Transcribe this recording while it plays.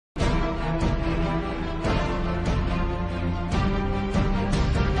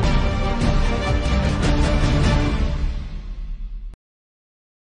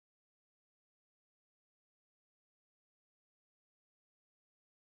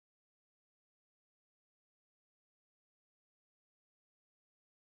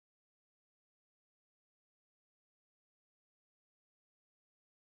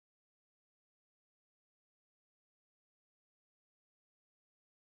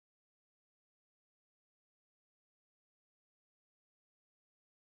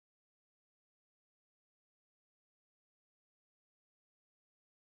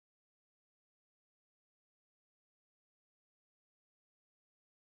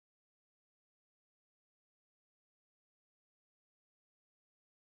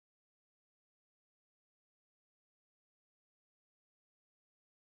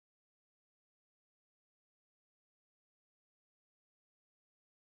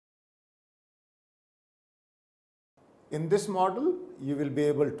In this model, you will be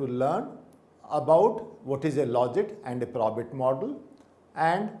able to learn about what is a LOGIT and a PROBIT model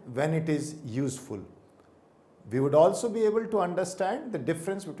and when it is useful. We would also be able to understand the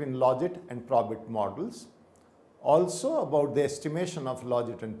difference between LOGIT and PROBIT models, also about the estimation of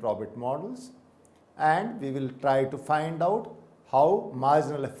LOGIT and PROBIT models, and we will try to find out how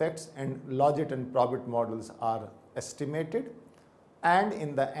marginal effects and LOGIT and PROBIT models are estimated, and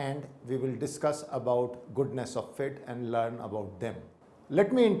in the end we will discuss about goodness of fit and learn about them.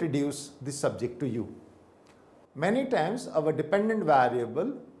 Let me introduce this subject to you. Many times our dependent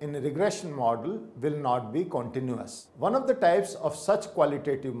variable in a regression model will not be continuous. One of the types of such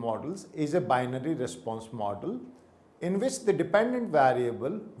qualitative models is a binary response model in which the dependent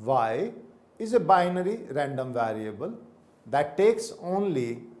variable y is a binary random variable that takes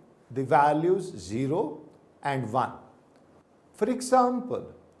only the values 0 and 1. For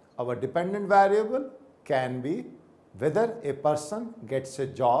example, our dependent variable can be whether a person gets a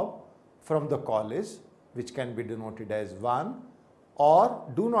job from the college, which can be denoted as 1, or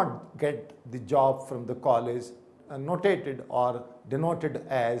do not get the job from the college, notated or denoted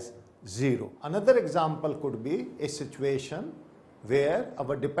as 0. Another example could be a situation where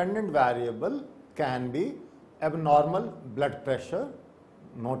our dependent variable can be abnormal blood pressure,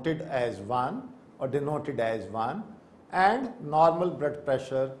 noted as 1 or denoted as 1, and normal blood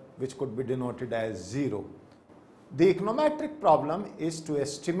pressure, which could be denoted as 0. The econometric problem is to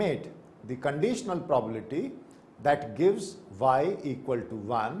estimate the conditional probability that gives y equal to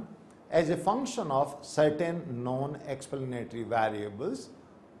 1 as a function of certain known explanatory variables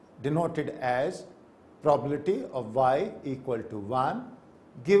denoted as probability of y equal to 1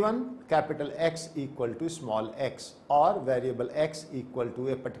 given capital X equal to small x or variable x equal to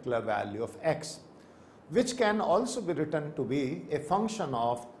a particular value of x, which can also be written to be a function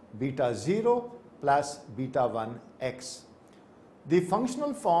of beta 0 plus beta 1 x. The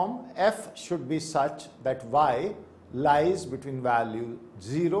functional form f should be such that y lies between value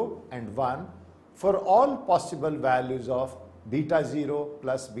 0 and 1 for all possible values of beta 0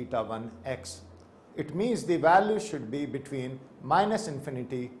 plus beta 1 x. It means the value should be between minus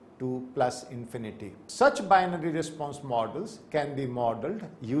infinity to plus infinity. Such binary response models can be modeled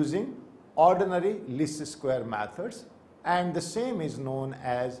using ordinary least square methods, and the same is known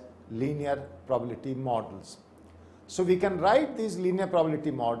as linear probability models. So we can write these linear probability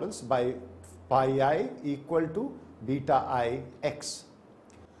models by pi I equal to beta I x.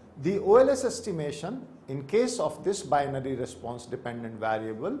 The OLS estimation in case of this binary response dependent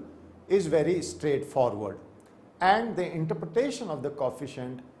variable is very straightforward, and the interpretation of the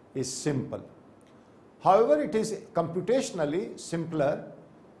coefficient is simple. However, it is computationally simpler.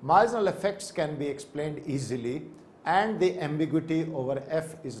 Marginal effects can be explained easily and the ambiguity over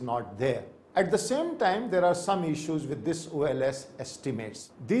f is not there. At the same time, there are some issues with this OLS estimates.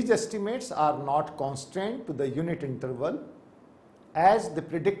 These estimates are not constrained to the unit interval, as the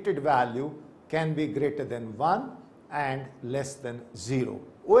predicted value can be greater than 1 and less than 0.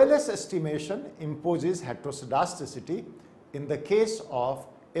 OLS estimation imposes heteroscedasticity in the case of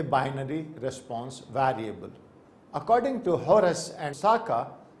a binary response variable. According to Horace and Saka,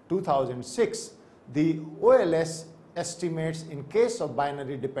 2006, the OLS estimates in case of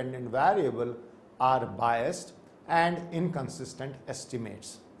binary dependent variable are biased and inconsistent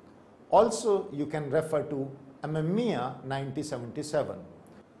estimates. Also, you can refer to Amemiya 1977.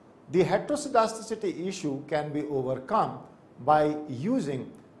 The heteroscedasticity issue can be overcome by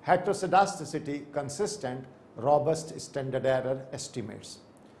using heteroscedasticity consistent robust standard error estimates.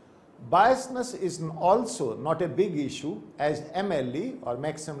 Biasness is also not a big issue, as MLE or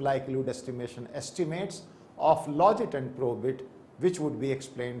maximum likelihood estimation estimates of LOGIT and PROBIT, which would be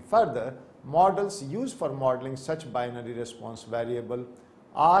explained further, models used for modeling such binary response variable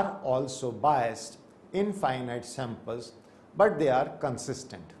are also biased in finite samples, but they are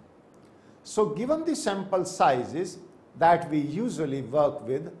consistent. So given the sample sizes that we usually work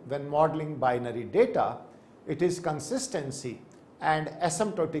with when modeling binary data, it is consistency and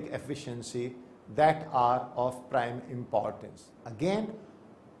asymptotic efficiency that are of prime importance. Again,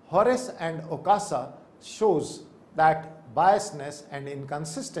 Horace and Okasa shows that biasness and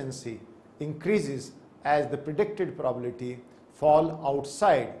inconsistency increases as the predicted probability fall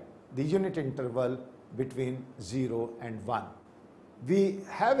outside the unit interval between 0 and 1. We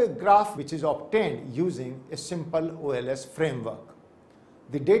have a graph which is obtained using a simple OLS framework.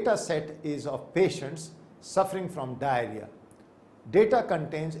 The data set is of patients suffering from diarrhea. Data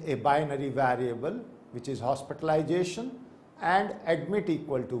contains a binary variable, which is hospitalization, and admit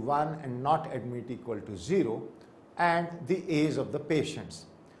equal to 1 and not admit equal to 0, and the age of the patients.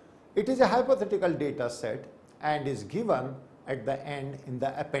 It is a hypothetical data set and is given at the end in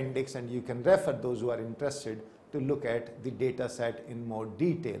the appendix, and you can refer those who are interested to look at the data set in more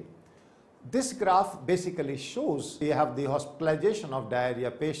detail. This graph basically shows we have the hospitalization of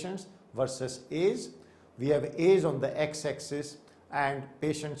diarrhea patients versus age. We have age on the x-axis and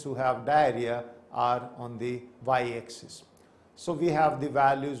patients who have diarrhea are on the y-axis. So we have the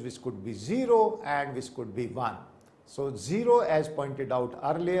values which could be 0 and which could be 1. So 0, as pointed out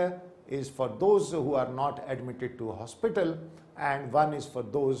earlier, is for those who are not admitted to a hospital, and 1 is for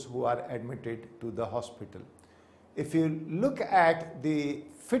those who are admitted to the hospital. If you look at the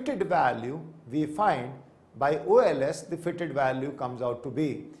fitted value, we find by OLS the fitted value comes out to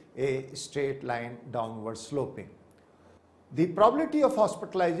be a straight line downward sloping. The probability of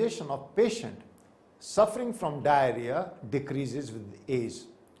hospitalization of patient suffering from diarrhea decreases with age.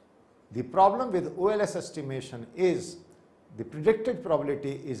 The problem with OLS estimation is the predicted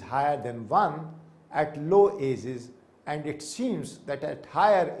probability is higher than 1 at low ages, and it seems that at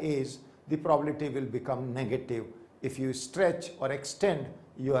higher age the probability will become negative if you stretch or extend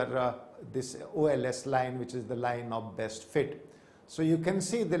your this OLS line, which is the line of best fit. So you can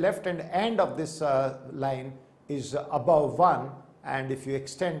see the left hand end of this line is above 1, and if you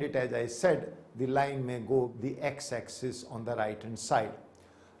extend it, as I said, the line may go the x-axis on the right hand side.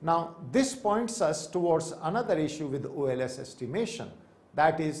 Now this points us towards another issue with OLS estimation,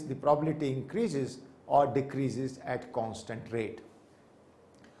 that is the probability increases or decreases at constant rate.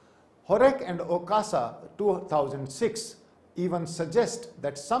 Horek and Okasa 2006 even suggest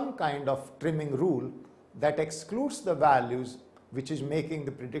that some kind of trimming rule that excludes the values which is making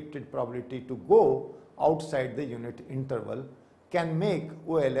the predicted probability to go outside the unit interval can make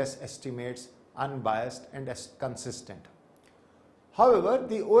OLS estimates unbiased and consistent. However,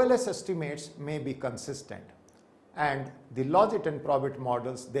 the OLS estimates may be consistent, and the LOGIT and PROBIT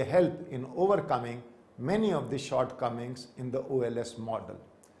models, they help in overcoming many of the shortcomings in the OLS model.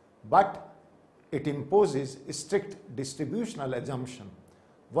 But it imposes a strict distributional assumption,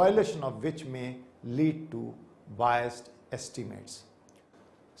 violation of which may lead to biased estimates.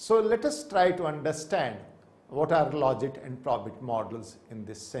 So let us try to understand what are LOGIT and PROBIT models in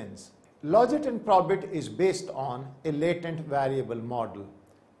this sense. LOGIT and PROBIT is based on a latent variable model,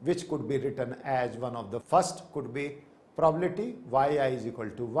 which could be written as one of the first could be probability yi is equal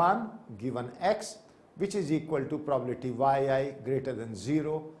to 1 given x, which is equal to probability yi greater than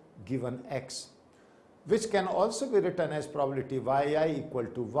 0 given x, which can also be written as probability yi equal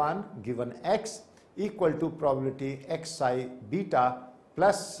to 1 given x equal to probability xi beta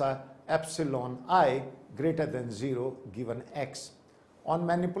plus epsilon I greater than 0 given x. On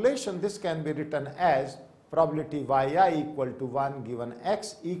manipulation, this can be written as probability yi equal to 1 given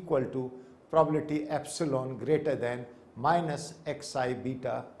x equal to probability epsilon greater than minus xi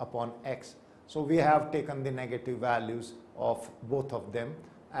beta upon x. So we have taken the negative values of both of them,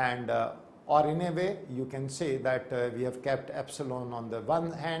 and or in a way you can say that we have kept epsilon on the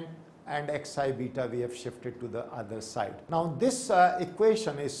one hand and xi beta we have shifted to the other side. Now this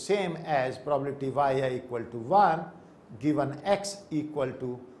equation is same as probability yi equal to 1 given x equal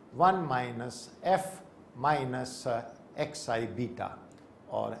to 1 minus f minus xi beta,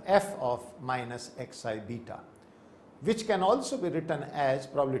 or f of minus xi beta, which can also be written as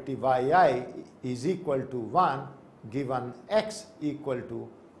probability yi is equal to 1 given x equal to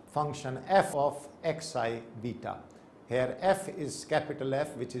function f of xi beta. Here f is capital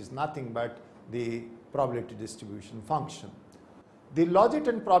F, which is nothing but the probability distribution function. The LOGIT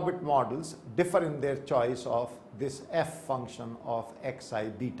and PROBIT models differ in their choice of this f function of xi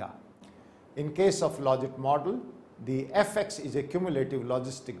beta. In case of LOGIT model, the fx is a cumulative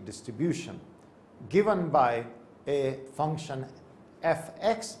logistic distribution given by a function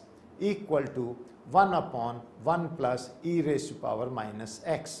fx equal to 1 upon 1 plus e raised to power minus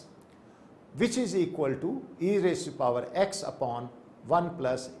x, which is equal to e raised to power x upon 1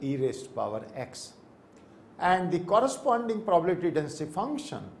 plus e raised to power x. And the corresponding probability density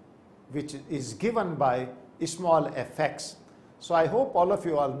function, which is given by small fx. So I hope all of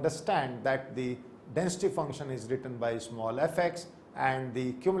you understand that the density function is written by small fx and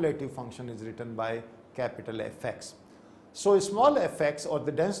the cumulative function is written by capital Fx. So small fx, or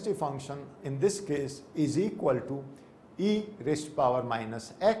the density function in this case, is equal to e raised to power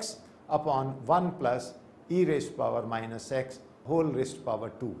minus x upon 1 plus e raised to power minus x whole raised to power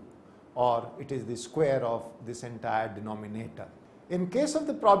 2, or it is the square of this entire denominator. In case of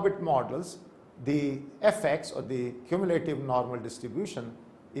the PROBIT models, the fx, or the cumulative normal distribution,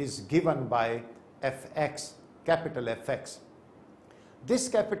 is given by fx, capital Fx. This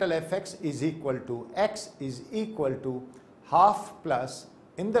capital Fx is equal to x is equal to half plus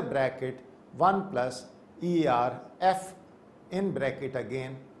in the bracket 1 plus ERF in bracket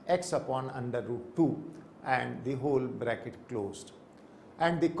again x upon under root 2 and the whole bracket closed.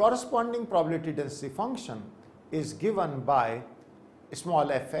 And the corresponding probability density function is given by small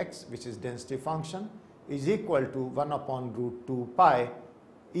fx, which is density function, is equal to 1 upon root 2 pi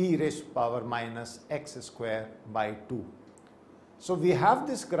e raised to power minus x square by 2. So we have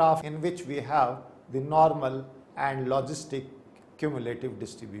this graph in which we have the normal and logistic cumulative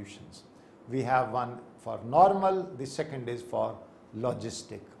distributions. We have one for normal, the second is for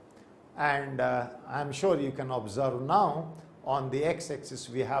logistic. And I'm sure you can observe now on the x-axis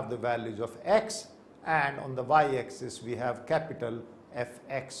we have the values of x, and on the y-axis we have capital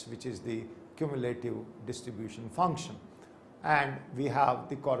Fx, which is the cumulative distribution function. And we have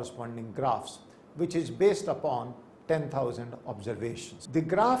the corresponding graphs, which is based upon 10,000 observations. The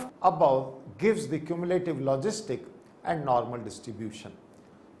graph above gives the cumulative logistic and normal distribution.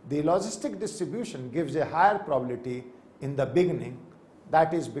 The logistic distribution gives a higher probability in the beginning.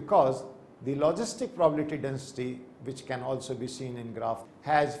 That is because the logistic probability density, which can also be seen in graph,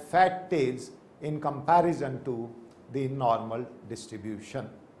 has fat tails in comparison to the normal distribution.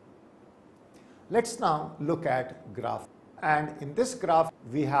 Let's now look at graph. And in this graph,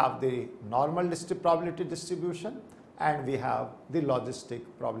 we have the normal probability distribution and we have the logistic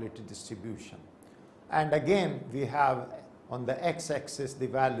probability distribution. And again, we have on the x-axis the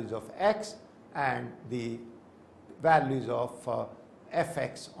values of x and the values of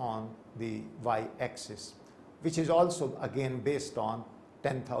fx on the y-axis, which is also again based on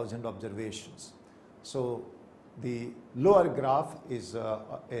 10,000 observations. So the lower graph is a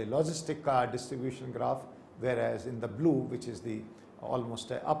logistic distribution graph, whereas in the blue, which is the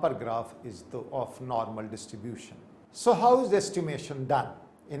almost upper graph, is the of normal distribution. So how is the estimation done?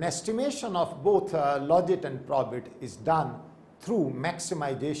 In estimation of both logit and probit is done through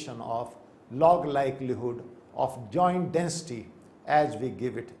maximization of log likelihood of joint density as we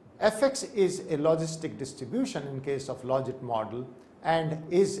give it. Fx is a logistic distribution in case of logit model and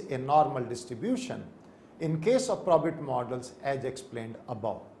is a normal distribution in case of probit models as explained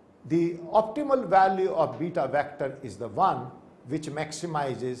above. The optimal value of beta vector is the one which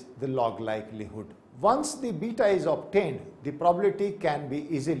maximizes the log likelihood. Once the beta is obtained, the probability can be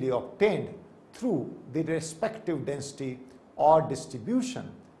easily obtained through the respective density or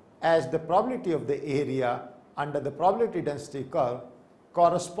distribution, as the probability of the area under the probability density curve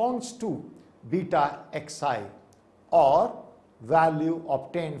corresponds to beta xi, or value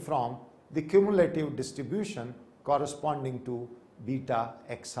obtained from the cumulative distribution corresponding to beta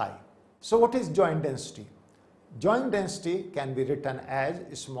xi. So what is joint density? Joint density can be written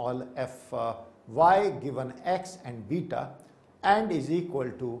as small f y given x and beta and is equal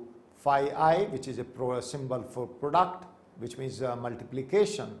to phi I, which is a symbol for product, which means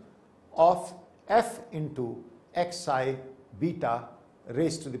multiplication of f into xi beta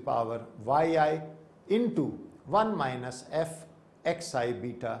raised to the power yi into 1 minus f xi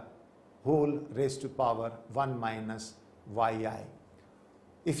beta whole raised to power 1 minus yi.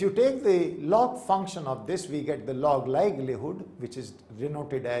 If you take the log function of this, we get the log likelihood, which is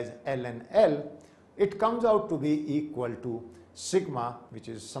denoted as ln L. It comes out to be equal to sigma, which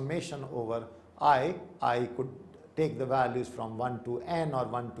is summation over I. I could take the values from 1 to n or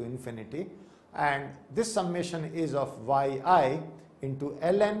 1 to infinity, and this summation is of yi into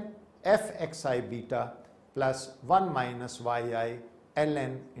ln f xi beta plus 1 minus yi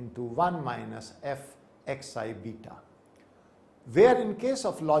ln into 1 minus f xi beta, where in case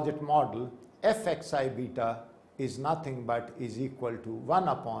of logit model f xi beta is nothing but is equal to 1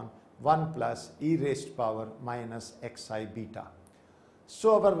 upon 1 plus e raised to power minus xi beta.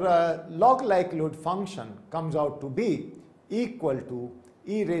 So our log likelihood function comes out to be equal to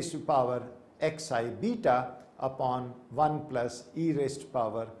e raised to power xi beta upon 1 plus e raised to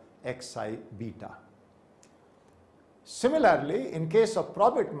power xi beta. Similarly, in case of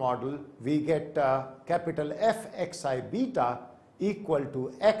probit model, we get capital F xi beta equal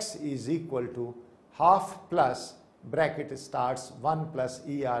to x is equal to half plus bracket starts 1 plus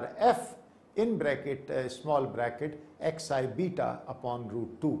ERF in bracket small bracket xi beta upon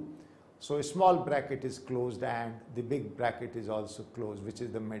root 2. So a small bracket is closed and the big bracket is also closed, which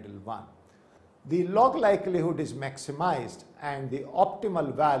is the middle one. The log likelihood is maximized and the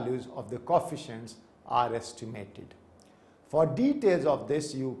optimal values of the coefficients are estimated. For details of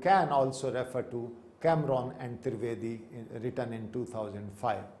this, you can also refer to Cameron and Trivedi written in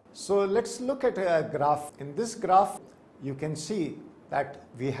 2005. So let's look at a graph. In this graph, you can see that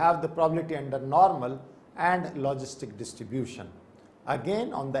we have the probability under normal and logistic distribution.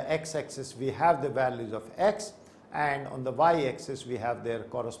 Again, on the x-axis, we have the values of x, and on the y-axis we have their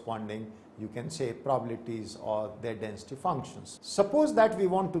corresponding, you can say, probabilities or their density functions. Suppose that we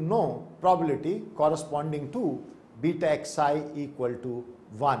want to know probability corresponding to beta xi equal to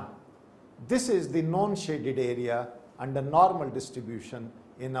 1. This is the non-shaded area under normal distribution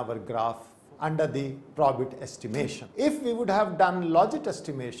in our graph under the PROBIT estimation. If we would have done LOGIT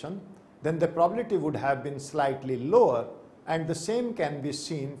estimation, then the probability would have been slightly lower, and the same can be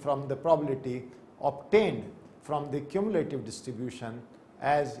seen from the probability obtained from the cumulative distribution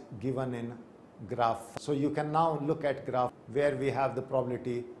as given in graph. So you can now look at graph where we have the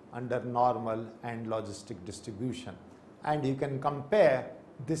probability under normal and logistic distribution, and you can compare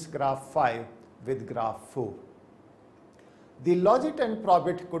this graph 5 with graph 4. The LOGIT and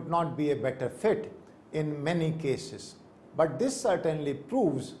PROBIT could not be a better fit in many cases, but this certainly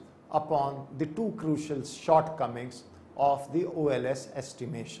proves upon the two crucial shortcomings of the OLS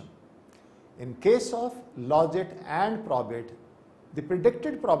estimation. In case of LOGIT and PROBIT, the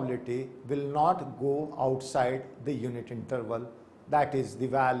predicted probability will not go outside the unit interval, that is the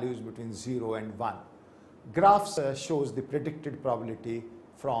values between 0 and 1. Graphs shows the predicted probability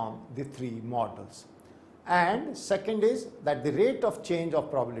from the three models. And second is that the rate of change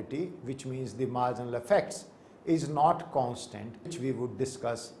of probability, which means the marginal effects, is not constant, which we would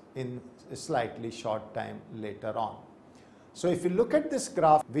discuss in a slightly short time later on. So if you look at this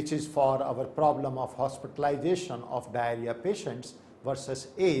graph, which is for our problem of hospitalization of diarrhea patients versus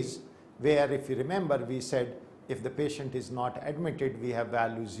age, where if you remember we said if the patient is not admitted we have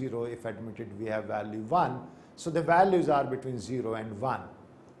value 0, if admitted we have value 1. So the values are between 0 and 1.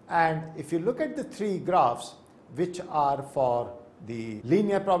 And if you look at the three graphs which are for the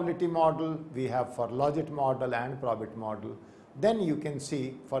linear probability model, we have for LOGIT model and PROBIT model, then you can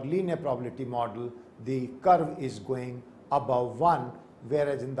see for linear probability model the curve is going above 1,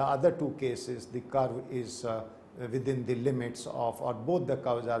 whereas in the other two cases the curve is within the limits of, or both the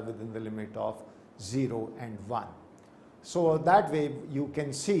curves are within the limit of 0 and 1. So that way you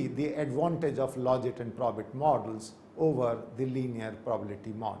can see the advantage of LOGIT and PROBIT models over the linear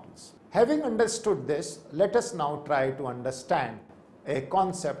probability models. Having understood this, let us now try to understand a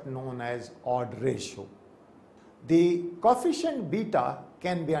concept known as odd ratio. The coefficient beta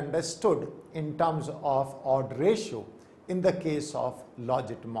can be understood in terms of odd ratio in the case of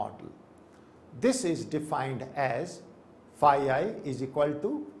LOGIT model. This is defined as phi I is equal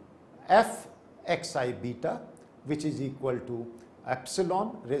to f xi beta, which is equal to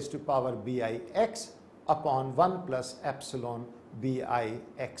epsilon raised to power bix upon 1 plus epsilon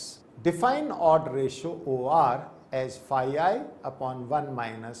bix. Define odd ratio OR as phi I upon 1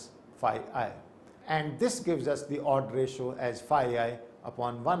 minus phi I, and this gives us the odd ratio as phi I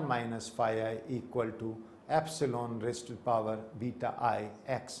upon 1 minus phi I equal to epsilon raised to power beta I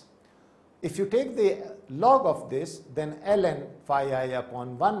x. If you take the log of this, then ln phi I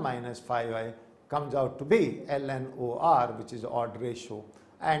upon 1 minus phi I comes out to be ln OR, which is odd ratio,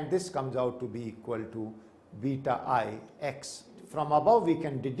 and this comes out to be equal to beta I x. From above we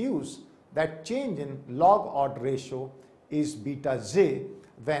can deduce that change in log odd ratio is beta j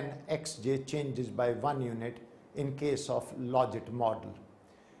when xj changes by 1 unit in case of LOGIT model.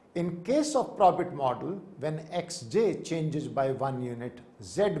 In case of PROBIT model, when xj changes by 1 unit,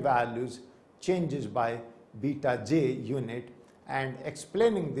 z values changes by beta j unit, and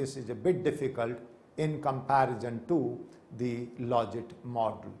explaining this is a bit difficult in comparison to the LOGIT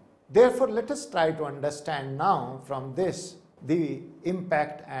model. Therefore, let us try to understand now from this the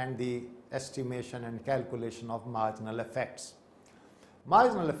impact and the estimation and calculation of marginal effects.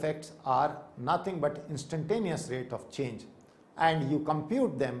 Marginal effects are nothing but instantaneous rate of change, and you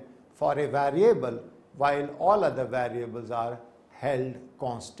compute them for a variable while all other variables are held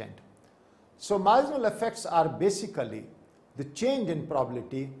constant. So marginal effects are basically the change in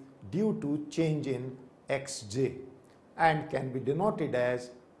probability due to change in xj, and can be denoted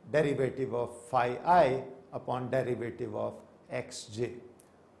as derivative of phi I upon derivative of xj.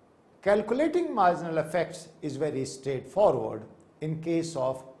 Calculating marginal effects is very straightforward in case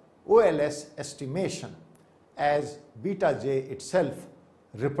of OLS estimation, as beta j itself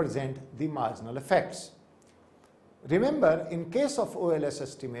represent the marginal effects. Remember, in case of OLS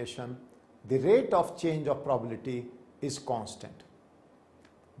estimation, the rate of change of probability is constant.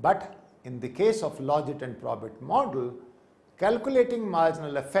 But in the case of LOGIT and PROBIT model, calculating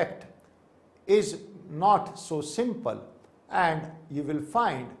marginal effect is not so simple, and you will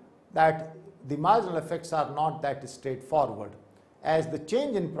find that the marginal effects are not that straightforward, as the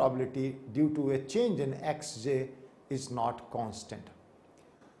change in probability due to a change in xj is not constant.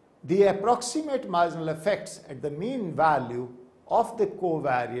 The approximate marginal effects at the mean value of the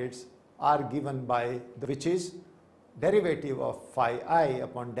covariates are given by which is derivative of phi I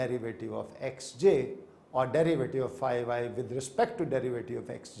upon derivative of xj, or derivative of phi I with respect to derivative of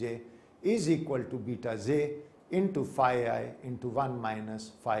xj, is equal to beta j into phi I into 1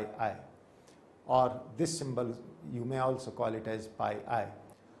 minus phi I, or this symbol you may also call it as pi I.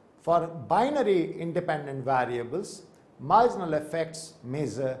 For binary independent variables, marginal effects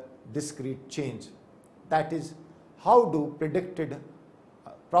measure discrete change. That is, how do predicted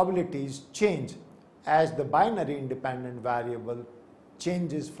probabilities change as the binary independent variable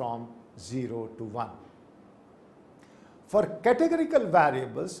changes from 0 to 1. For categorical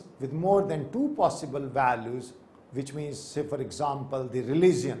variables with more than 2 possible values, which means, say for example, the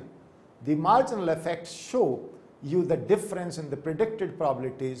religion, the marginal effects show you the difference in the predicted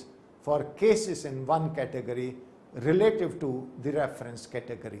probabilities for cases in one category relative to the reference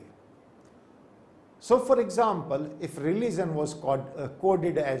category. So for example, if religion was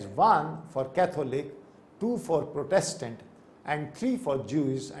coded as 1 for Catholic, 2 for Protestant, and 3 for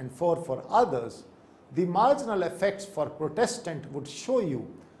Jews, and 4 for others, the marginal effects for Protestant would show you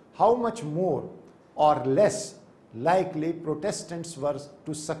how much more or less likely Protestants were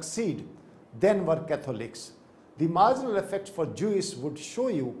to succeed than were Catholics. The marginal effects for Jews would show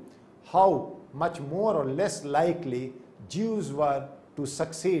you how much more or less likely Jews were to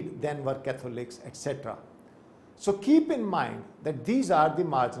succeed than were Catholics, etc. So keep in mind that these are the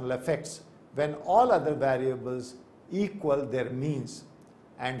marginal effects when all other variables equal their means,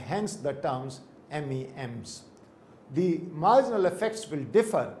 and hence the terms MEMs. The marginal effects will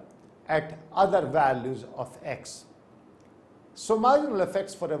differ at other values of x. So marginal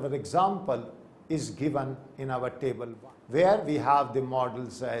effects for our example is given in our table 1, where we have the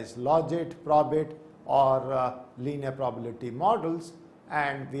models as LOGIT, PROBIT, or linear probability models,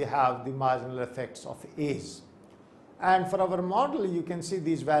 and we have the marginal effects of A's. And for our model, you can see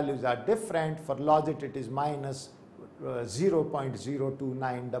these values are different. For LOGIT, it is minus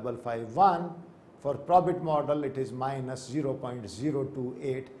 0.029551. For PROBIT model, it is minus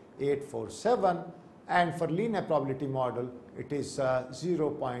 0.028847. And for linear probability model, it is minus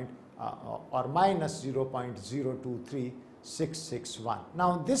 0.023661.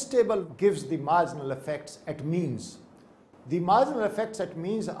 Now, this table gives the marginal effects at means. The marginal effects at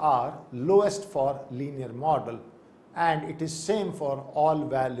means are lowest for linear model, and it is same for all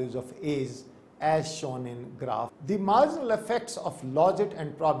values of A's as shown in graph. The marginal effects of LOGIT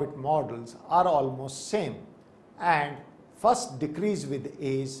and PROBIT models are almost same, and first decrease with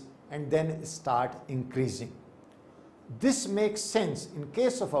A's and then start increasing. This makes sense in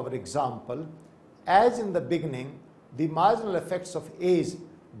case of our example, as in the beginning the marginal effects of A's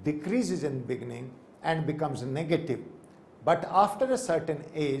decreases in beginning and becomes negative, but after a certain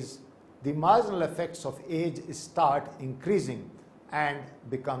age the marginal effects of age start increasing and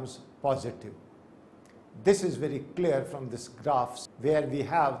becomes positive. This is very clear from this graph, where we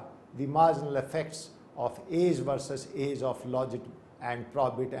have the marginal effects of age versus age of LOGIT and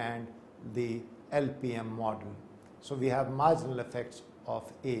PROBIT and the LPM model. So we have marginal effects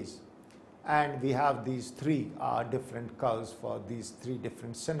of age, and we have these three different curves for these three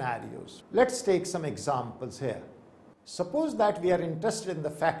different scenarios. Let's take some examples here. Suppose that we are interested in the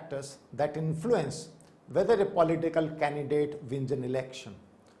factors that influence whether a political candidate wins an election.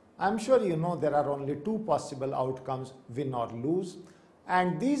 I'm sure you know there are only two possible outcomes, win or lose,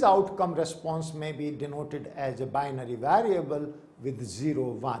 and these outcome response may be denoted as a binary variable with 0,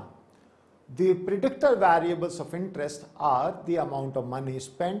 1. The predictor variables of interest are the amount of money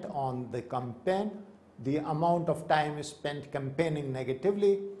spent on the campaign, the amount of time spent campaigning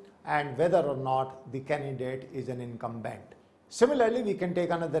negatively, and whether or not the candidate is an incumbent. Similarly, we can take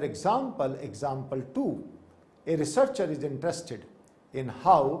another example, example 2. A researcher is interested in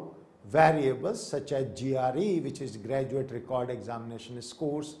how variables such as GRE, which is graduate record examination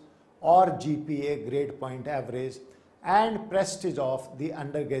scores, or GPA, grade point average, and prestige of the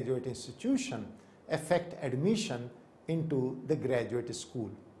undergraduate institution affect admission into the graduate school.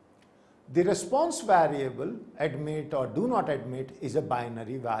 The response variable, admit or do not admit, is a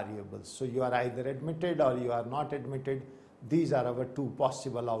binary variable. So you are either admitted or you are not admitted. These are our two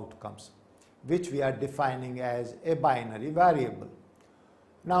possible outcomes, which we are defining as a binary variable.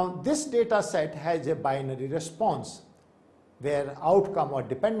 Now, this data set has a binary response, where outcome or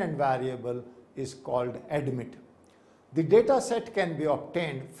dependent variable is called admit. The data set can be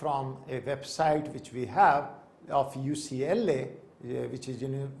obtained from a website which we have of UCLA, which is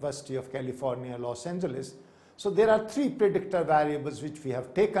University of California, Los Angeles. So there are three predictor variables which we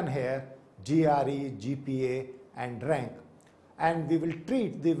have taken here: GRE, GPA, and rank. And we will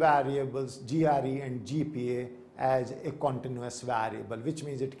treat the variables GRE and GPA as a continuous variable, which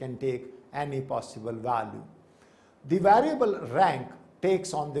means it can take any possible value. The variable rank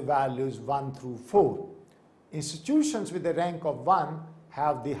takes on the values 1 through 4. Institutions with a rank of 1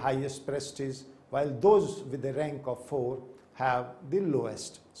 have the highest prestige, while those with a rank of 4 have the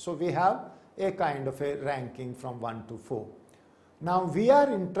lowest. So we have a kind of a ranking from 1 to 4. Now we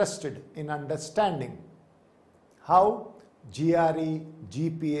are interested in understanding how GRE,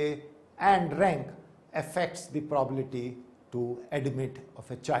 GPA and rank affects the probability to admit of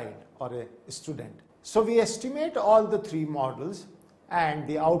a child or a student. So we estimate all the three models and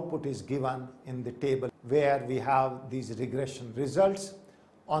the output is given in the table where we have these regression results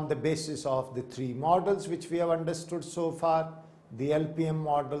on the basis of the three models which we have understood so far, the LPM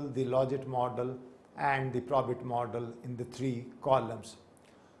model, the LOGIT model and the PROBIT model in the three columns.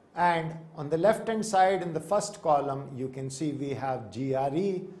 And on the left hand side in the first column you can see we have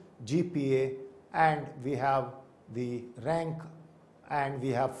GRE, GPA and we have the rank and we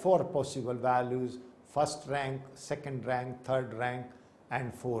have four possible values: first rank, second rank, third rank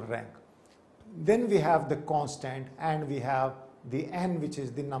and fourth rank. Then we have the constant and we have the n, which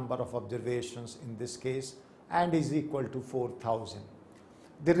is the number of observations in this case, and is equal to 4000.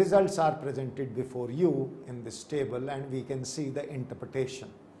 The results are presented before you in this table and we can see the interpretation.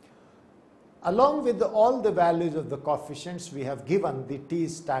 Along with all the values of the coefficients, we have given the t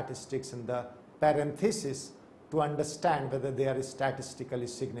statistics in the parenthesis to understand whether they are statistically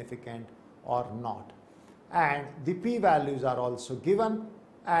significant or not. And the p-values are also given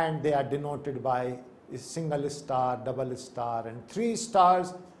and they are denoted by a single star, double star and 3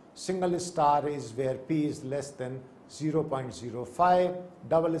 stars. Single star is where p is less than 0.05,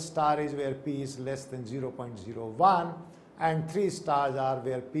 double star is where p is less than 0.01 and 3 stars are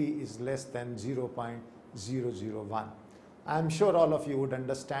where p is less than 0.001. I am sure all of you would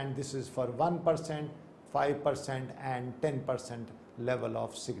understand this is for 1%, 5% and 10% level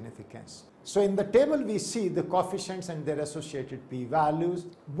of significance. So in the table we see the coefficients and their associated p-values.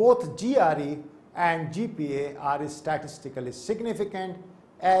 Both GRE and GPA are statistically significant,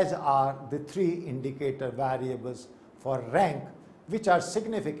 as are the three indicator variables for rank, which are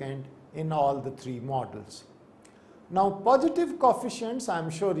significant in all the three models. Now positive coefficients, I am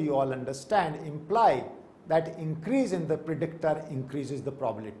sure you all understand, imply that increase in the predictor increases the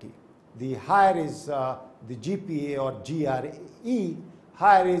probability. The higher is the GPA or GRE,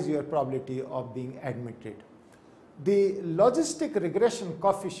 higher is your probability of being admitted. The logistic regression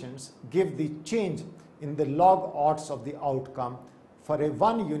coefficients give the change in the log odds of the outcome for a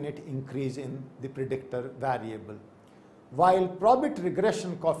 1 unit increase in the predictor variable, while PROBIT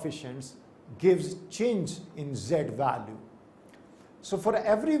regression coefficients gives change in Z value. So for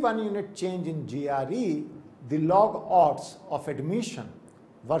every 1 unit change in GRE, the log odds of admission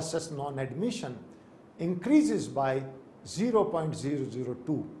versus non-admission increases by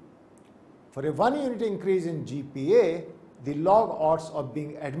 0.002. For a 1 unit increase in GPA, the log odds of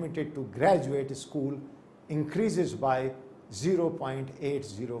being admitted to graduate school increases by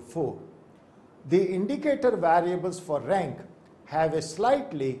 0.804. The indicator variables for rank have a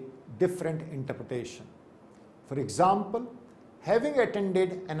slightly different interpretation. For example, having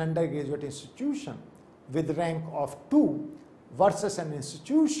attended an undergraduate institution with rank of 2 versus an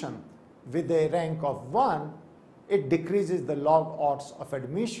institution with a rank of 1, it decreases the log odds of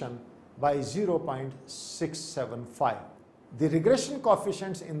admission by 0.675. The regression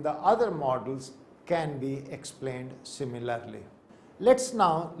coefficients in the other models can be explained similarly. Let's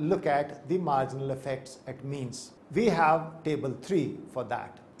now look at the marginal effects at means. We have table 3 for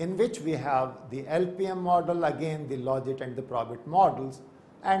that, in which we have the LPM model, again the LOGIT and the PROBIT models,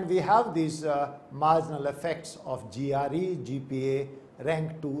 and we have these marginal effects of GRE, GPA,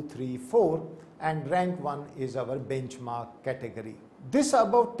 rank 2, 3, 4, and rank 1 is our benchmark category. This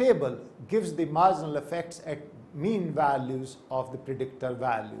above table gives the marginal effects at mean values of the predictor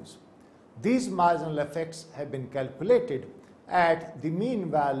values. These marginal effects have been calculated at the mean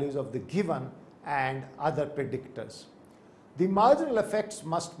values of the given and other predictors. The marginal effects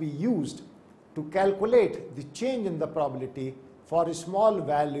must be used to calculate the change in the probability for small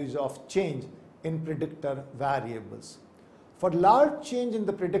values of change in predictor variables. For large change in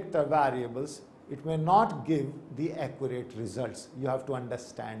the predictor variables, it may not give the accurate results. You have to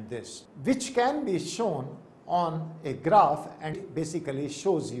understand this, which can be shown on a graph and basically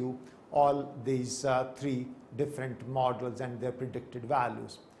shows you all these three different models and their predicted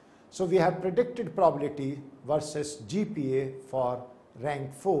values. So we have predicted probability versus GPA for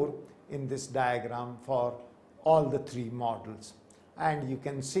rank 4 in this diagram for all the three models. And you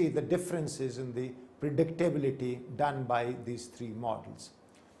can see the differences in the predictability done by these three models.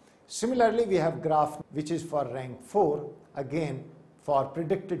 Similarly, we have graph which is for rank 4, again for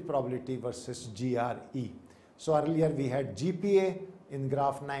predicted probability versus GRE. So earlier we had GPA, in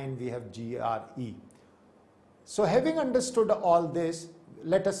graph 9 we have GRE. So having understood all this,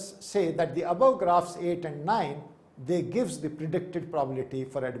 let us say that the above graphs 8 and 9, they gives the predicted probability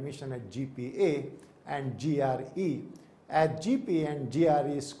for admission at GPA and GRE, as GPA and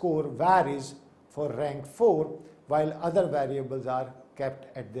GRE score varies for rank 4 while other variables are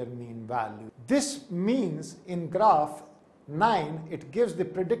kept at their mean value. This means in graph 9 it gives the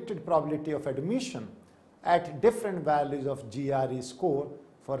predicted probability of admission at different values of GRE score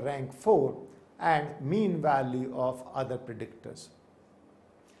for rank 4 and mean value of other predictors.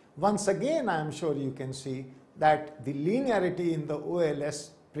 Once again, I am sure you can see that the linearity in the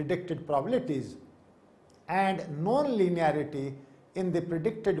OLS predicted probabilities and non-linearity in the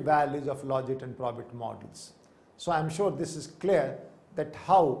predicted values of LOGIT and PROBIT models. So I am sure this is clear that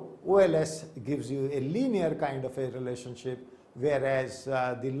how OLS gives you a linear kind of a relationship, whereas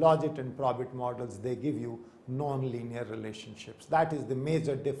the LOGIT and PROBIT models, they give you non-linear relationships. That is the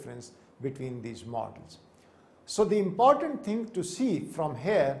major difference between these models. So the important thing to see from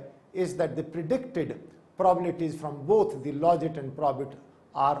here is that the predicted probabilities from both the LOGIT and PROBIT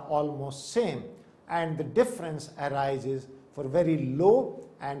are almost same, and the difference arises for very low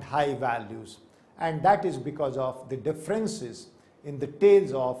and high values, and that is because of the differences in the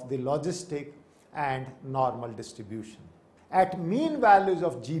tails of the logistic and normal distribution. At mean values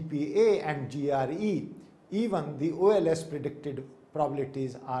of GPA and GRE, even the OLS predicted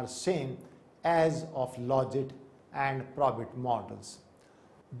probabilities are same as of LOGIT and PROBIT models.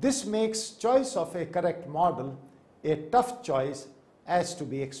 This makes choice of a correct model a tough choice, as to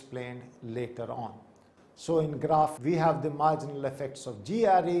be explained later on. So in graph we have the marginal effects of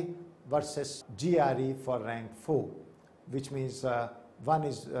GRE versus GRE for rank 4, which means one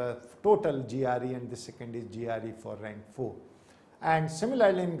is total GRE and the second is GRE for rank 4. And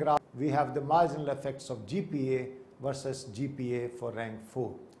similarly in graph we have the marginal effects of GPA versus GPA for rank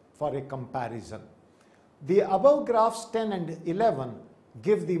 4 for a comparison. The above graphs 10 and 11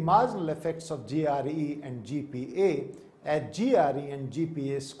 give the marginal effects of GRE and GPA, as GRE and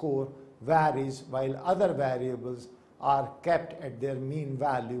GPA score varies while other variables are kept at their mean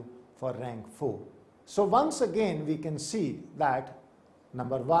value for rank 4. So once again we can see that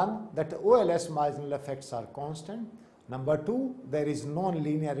number 1, that OLS marginal effects are constant. Number 2, there is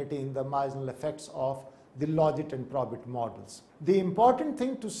non-linearity in the marginal effects of the LOGIT and PROBIT models. The important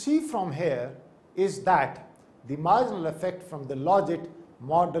thing to see from here is that the marginal effect from the LOGIT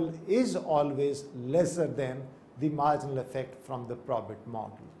model is always lesser than the marginal effect from the PROBIT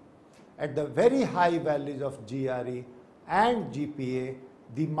model. At the very high values of GRE and GPA,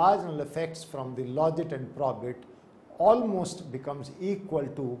 the marginal effects from the LOGIT and PROBIT almost becomes equal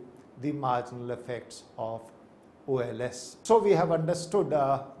to the marginal effects of OLS. So we have understood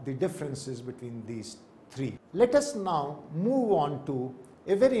the differences between these three. Let us now move on to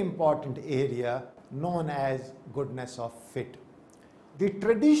a very important area known as goodness of fit. The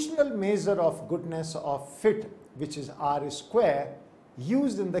traditional measure of goodness of fit, which is R square,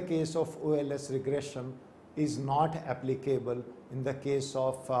 used in the case of OLS regression, is not applicable in the case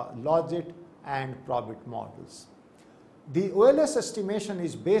of LOGIT and PROBIT models. The OLS estimation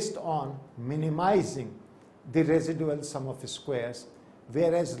is based on minimizing the residual sum of squares,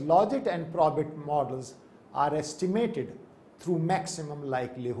 whereas LOGIT and PROBIT models are estimated through maximum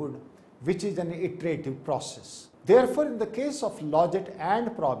likelihood, which is an iterative process. Therefore, in the case of LOGIT and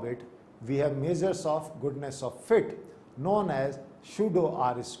PROBIT, we have measures of goodness of fit known as pseudo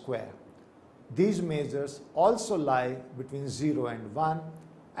R square. These measures also lie between 0 and 1,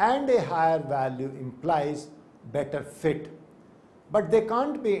 and a higher value implies better fit, but they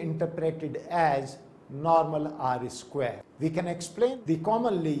can't be interpreted as normal R square. We can explain the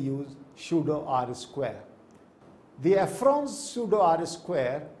commonly used pseudo R square. The Efron's pseudo R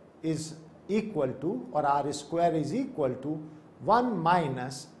square is equal to, or R square is equal to 1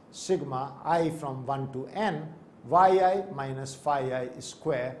 minus sigma I from 1 to n yi minus phi I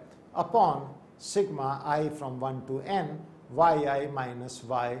square upon sigma I from 1 to n yi minus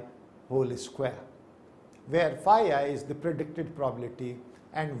y whole square, where phi I is the predicted probability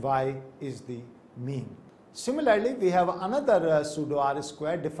and y is the mean. Similarly, we have another pseudo R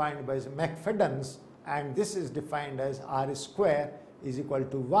square defined by McFadden's, and this is defined as R square is equal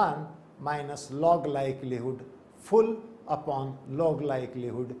to 1 minus log likelihood full upon log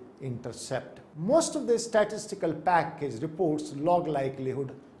likelihood intercept. Most of the statistical package reports log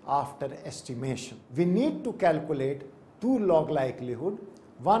likelihood after estimation. We need to calculate two log likelihood,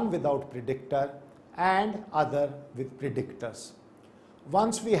 one without predictor and other with predictors.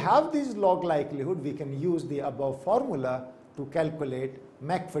 Once we have these log likelihood, we can use the above formula to calculate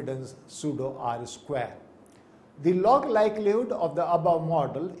McFadden's pseudo R square. The log likelihood of the above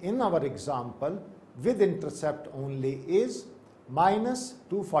model in our example with intercept only is minus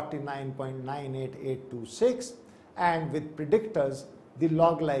 249.98826, and with predictors the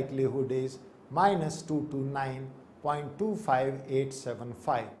log likelihood is minus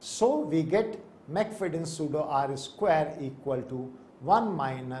 229.25875. So we get McFadden's pseudo R square equal to 1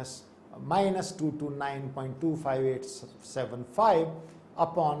 minus 229.25875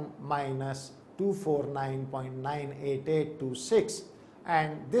 upon minus 249.98826,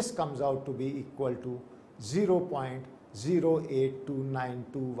 and this comes out to be equal to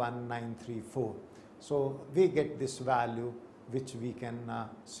 0.082921934. So we get this value which we can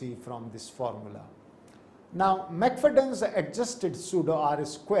see from this formula. Now McFadden's adjusted pseudo R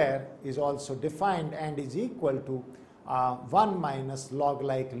square is also defined and is equal to 1 minus log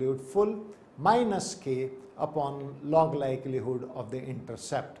likelihood full minus k upon log likelihood of the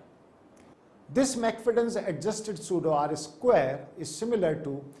intercept. This McFadden's adjusted pseudo R square is similar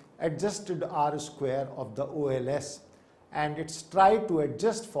to adjusted R square of the OLS, and it's tried to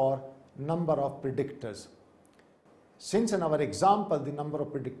adjust for number of predictors. Since in our example the number of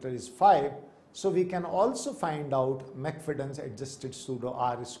predictors is 5, so we can also find out McFadden's adjusted pseudo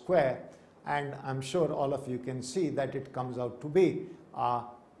R square, and I'm sure all of you can see that it comes out to be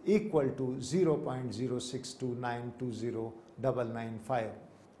equal to 0.062920995.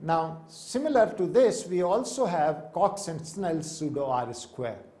 Now similar to this, we also have Cox and Snell's pseudo R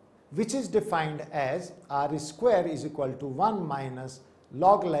square, which is defined as R square is equal to 1 minus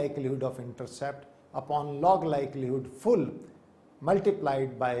log likelihood of intercept upon log likelihood full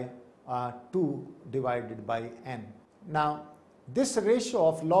multiplied by 2 divided by n. Now this ratio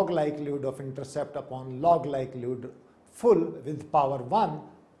of log likelihood of intercept upon log likelihood full with power 1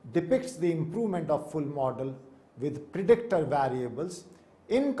 depicts the improvement of full model with predictor variables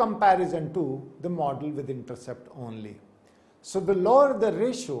in comparison to the model with intercept only. So the lower the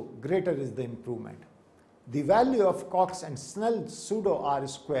ratio, greater is the improvement. The value of Cox and Snell's pseudo R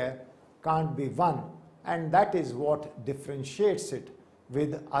square can't be 1, and that is what differentiates it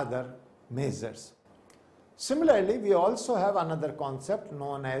with other measures. Similarly, we also have another concept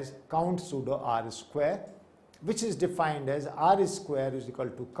known as count pseudo R square, which is defined as R square is equal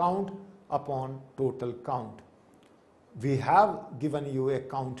to count upon total count. We have given you a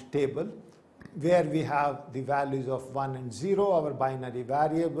count table where we have the values of 1 and 0, our binary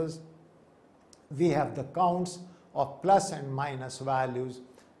variables. We have the counts of plus and minus values,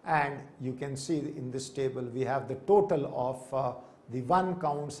 and you can see in this table we have the total of the 1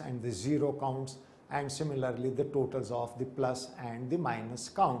 counts and the 0 counts, and similarly the totals of the plus and the minus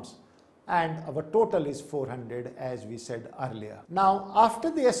counts. And our total is 400 as we said earlier. Now after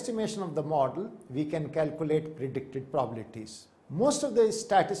the estimation of the model, we can calculate predicted probabilities. Most of the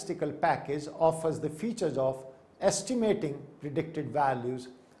statistical package offers the features of estimating predicted values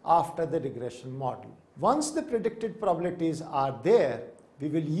after the regression model. Once the predicted probabilities are there, we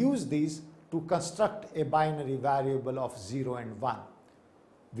will use these to construct a binary variable of 0 and 1.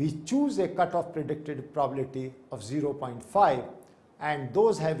 We choose a cutoff predicted probability of 0.5, and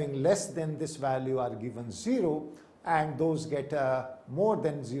those having less than this value are given 0, and those get more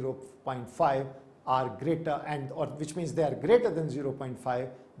than 0.5 are greater, and or which means they are greater than 0.5,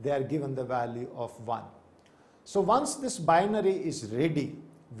 they are given the value of 1. So once this binary is ready,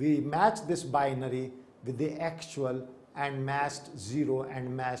 we match this binary with the actual, and matched 0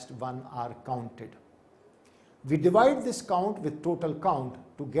 and matched 1 are counted. We divide this count with total count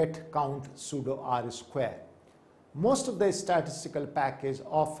to get count pseudo R square. Most of the statistical package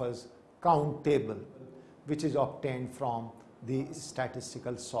offers count table, which is obtained from the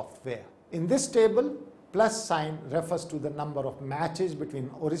statistical software. In this table, plus sign refers to the number of matches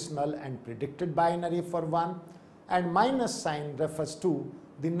between original and predicted binary for 1, and minus sign refers to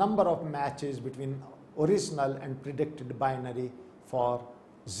the number of matches between original and predicted binary for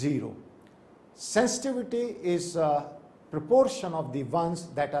 0. Sensitivity is a proportion of the ones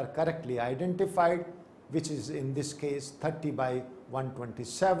that are correctly identified, which is in this case 30 by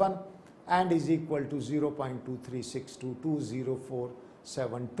 127, and is equal to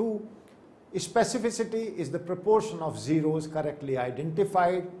 0.2362200472. Specificity is the proportion of zeros correctly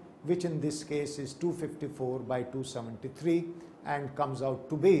identified, which in this case is 254 by 273 and comes out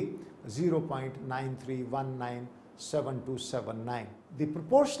to be 0.93197279. The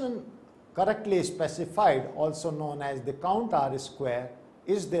proportion correctly specified, also known as the count R square,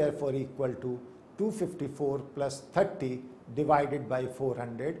 is therefore equal to 254 plus 30 divided by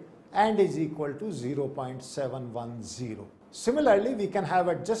 400 and is equal to 0.710. Similarly, we can have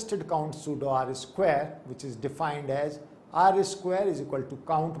adjusted count pseudo R square, which is defined as R square is equal to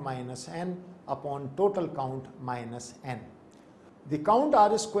count minus n upon total count minus n. The count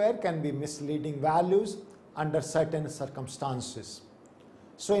r square can be misleading values under certain circumstances.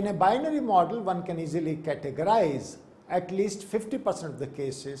 So in a binary model, one can easily categorize at least 50% of the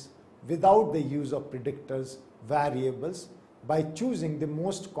cases without the use of predictors, variables, by choosing the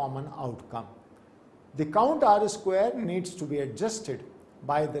most common outcome. The count r square needs to be adjusted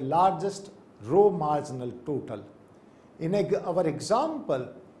by the largest row marginal total. In our example,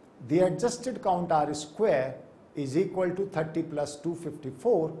 the adjusted count r square is equal to 30 plus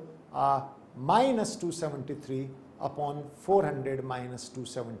 254 minus 273 upon 400 minus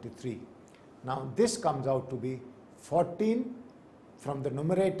 273. Now this comes out to be 14 from the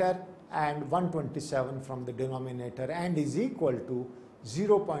numerator and 127 from the denominator and is equal to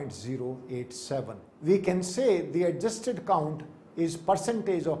 0.087. We can say the adjusted count is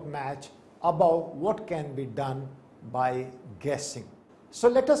percentage of match above what can be done by guessing. So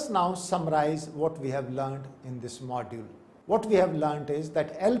let us now summarize what we have learned in this module. What we have learned is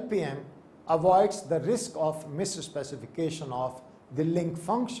that LPM avoids the risk of misspecification of the link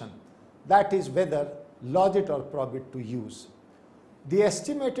function, that is whether logit or probit to use. The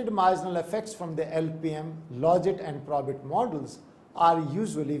estimated marginal effects from the LPM, logit and probit models are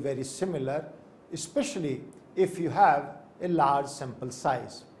usually very similar, especially if you have a large sample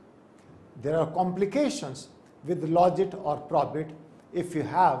size. There are complications with logit or probit if you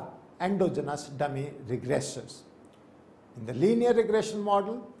have endogenous dummy regressors. In the linear regression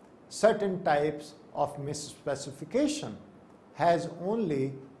model, certain types of misspecification has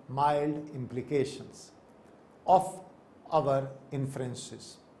only mild implications of our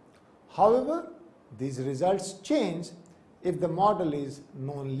inferences. However, these results change if the model is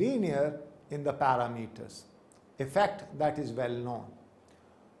nonlinear in the parameters, a fact that is well known.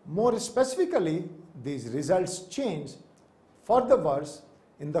 More specifically, these results change for the worse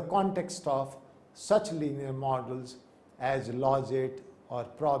in the context of such linear models as logit or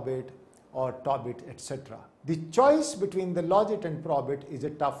probit or tobit, etc. The choice between the logit and probit is a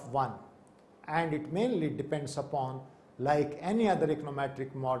tough one, and it mainly depends upon, like any other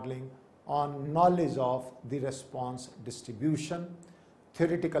econometric modeling, on knowledge of the response distribution,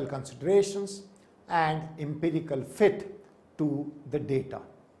 theoretical considerations, and empirical fit to the data.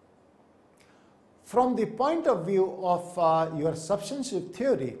 From the point of view of your substantive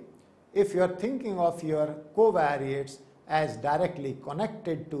theory, if you are thinking of your covariates as directly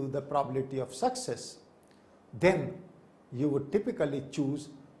connected to the probability of success, then you would typically choose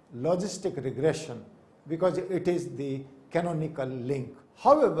logistic regression because it is the canonical link.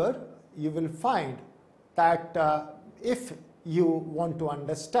 However, you will find that if you want to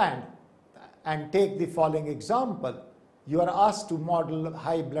understand and take the following example, you are asked to model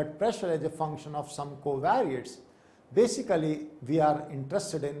high blood pressure as a function of some covariates. Basically, we are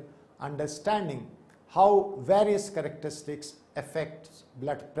interested in understanding how various characteristics affect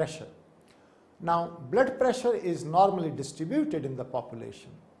blood pressure. Now, blood pressure is normally distributed in the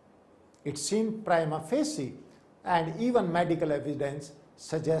population. It seemed prima facie, and even medical evidence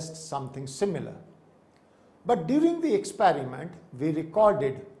suggests something similar. But during the experiment, we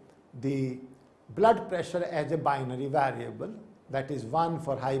recorded the blood pressure as a binary variable, that is 1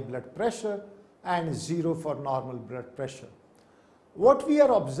 for high blood pressure and 0 for normal blood pressure. What we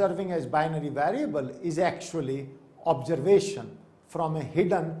are observing as binary variable is actually observation from a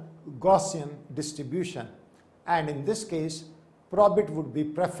hidden Gaussian distribution, and in this case, probit would be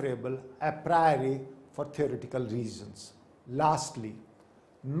preferable a priori for theoretical reasons. Lastly,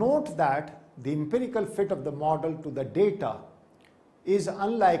 note that the empirical fit of the model to the data is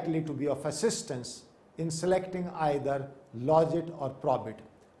unlikely to be of assistance in selecting either logit or probit,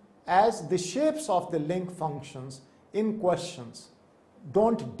 as the shapes of the link functions in questions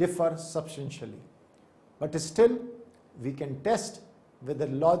don't differ substantially. But still, we can test whether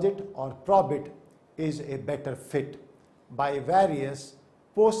logit or probit is a better fit by various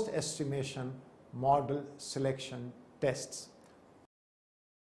post-estimation model selection tests.